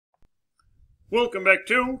Welcome back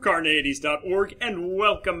to Carneades.org, and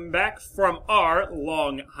welcome back from our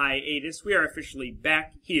long hiatus. We are officially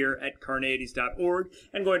back here at Carneades.org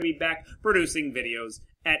and going to be back producing videos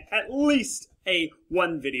at least a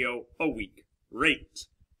one video a week rate.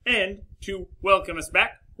 And to welcome us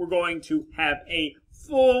back, we're going to have a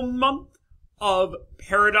full month of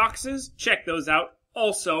paradoxes. Check those out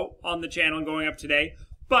also on the channel going up today.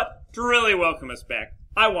 But to really welcome us back,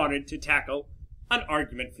 I wanted to tackle an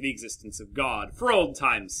argument for the existence of God, for old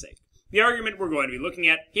time's sake. The argument we're going to be looking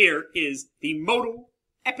at here is the modal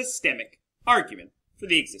epistemic argument for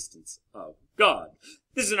the existence of God.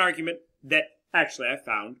 This is an argument that actually I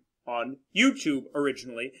found on YouTube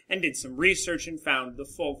originally and did some research and found the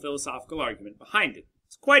full philosophical argument behind it.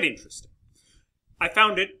 It's quite interesting. I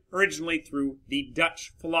found it originally through the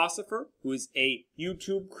Dutch philosopher, who is a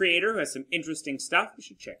YouTube creator who has some interesting stuff. You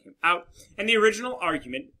should check him out. And the original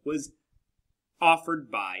argument was offered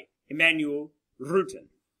by Emmanuel Rutten.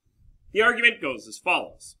 The argument goes as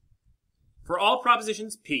follows. For all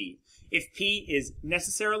propositions P, if P is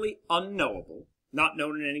necessarily unknowable, not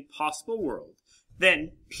known in any possible world,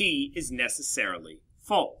 then P is necessarily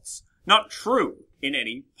false, not true in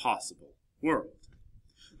any possible world.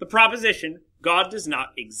 The proposition God does not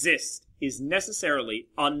exist is necessarily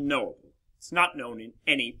unknowable. It's not known in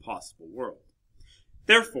any possible world.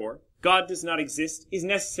 Therefore, God does not exist is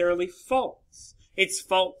necessarily false. It's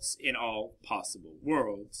false in all possible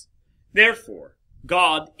worlds. Therefore,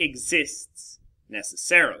 God exists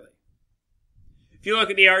necessarily. If you look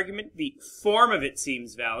at the argument, the form of it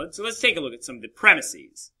seems valid. So let's take a look at some of the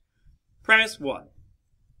premises. Premise 1.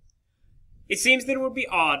 It seems that it would be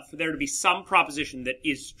odd for there to be some proposition that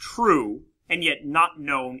is true and yet not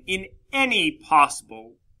known in any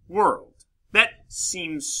possible world. That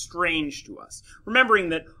seems strange to us. Remembering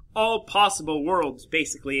that all possible worlds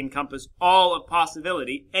basically encompass all of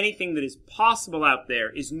possibility. Anything that is possible out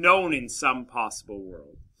there is known in some possible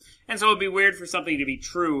world. And so it would be weird for something to be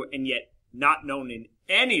true and yet not known in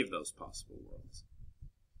any of those possible worlds.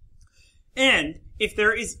 And if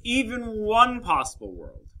there is even one possible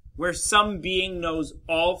world where some being knows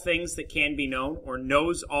all things that can be known or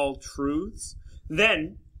knows all truths,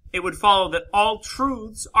 then it would follow that all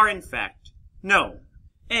truths are in fact known,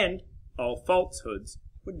 and all falsehoods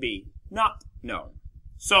would be not known.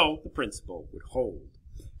 So the principle would hold.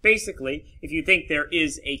 Basically, if you think there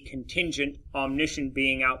is a contingent, omniscient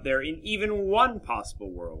being out there in even one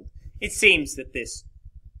possible world, it seems that this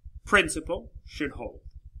principle should hold.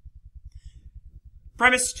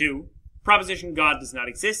 Premise 2, proposition God does not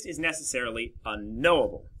exist is necessarily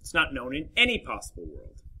unknowable. It's not known in any possible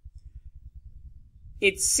world.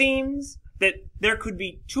 It seems that there could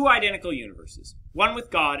be two identical universes, one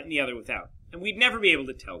with God and the other without, and we'd never be able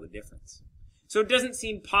to tell the difference. So it doesn't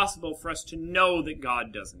seem possible for us to know that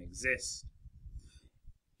God doesn't exist.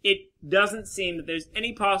 It doesn't seem that there's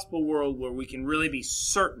any possible world where we can really be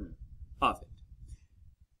certain of it.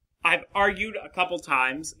 I've argued a couple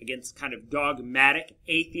times against kind of dogmatic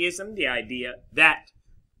atheism, the idea that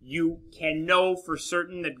you can know for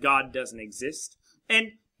certain that God doesn't exist,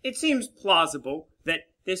 and it seems plausible that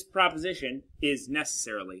this proposition is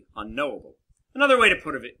necessarily unknowable. Another way to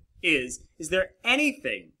put it is there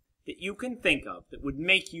anything that you can think of that would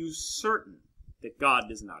make you certain that God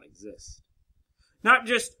does not exist? Not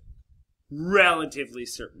just relatively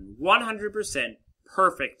certain, 100%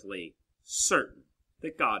 perfectly certain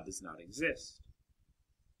that God does not exist.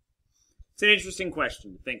 It's an interesting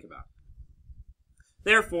question to think about.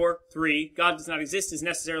 Therefore, 3, God does not exist is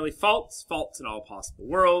necessarily false, false in all possible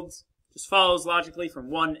worlds. Just follows logically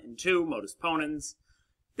from 1 and 2, modus ponens.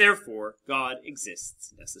 Therefore, God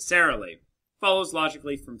exists necessarily. Follows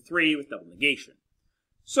logically from 3 with double negation.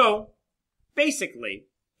 So, basically,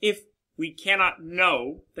 if we cannot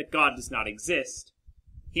know that God does not exist,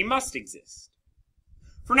 he must exist.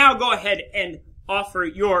 For now, go ahead and offer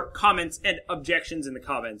your comments and objections in the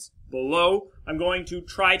comments below. I'm going to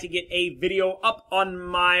try to get a video up on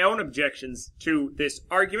my own objections to this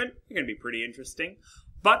argument. They're going to be pretty interesting.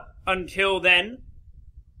 But until then,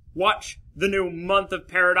 watch the new month of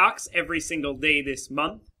Paradox every single day this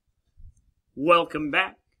month. Welcome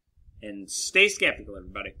back, and stay skeptical,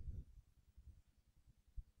 everybody.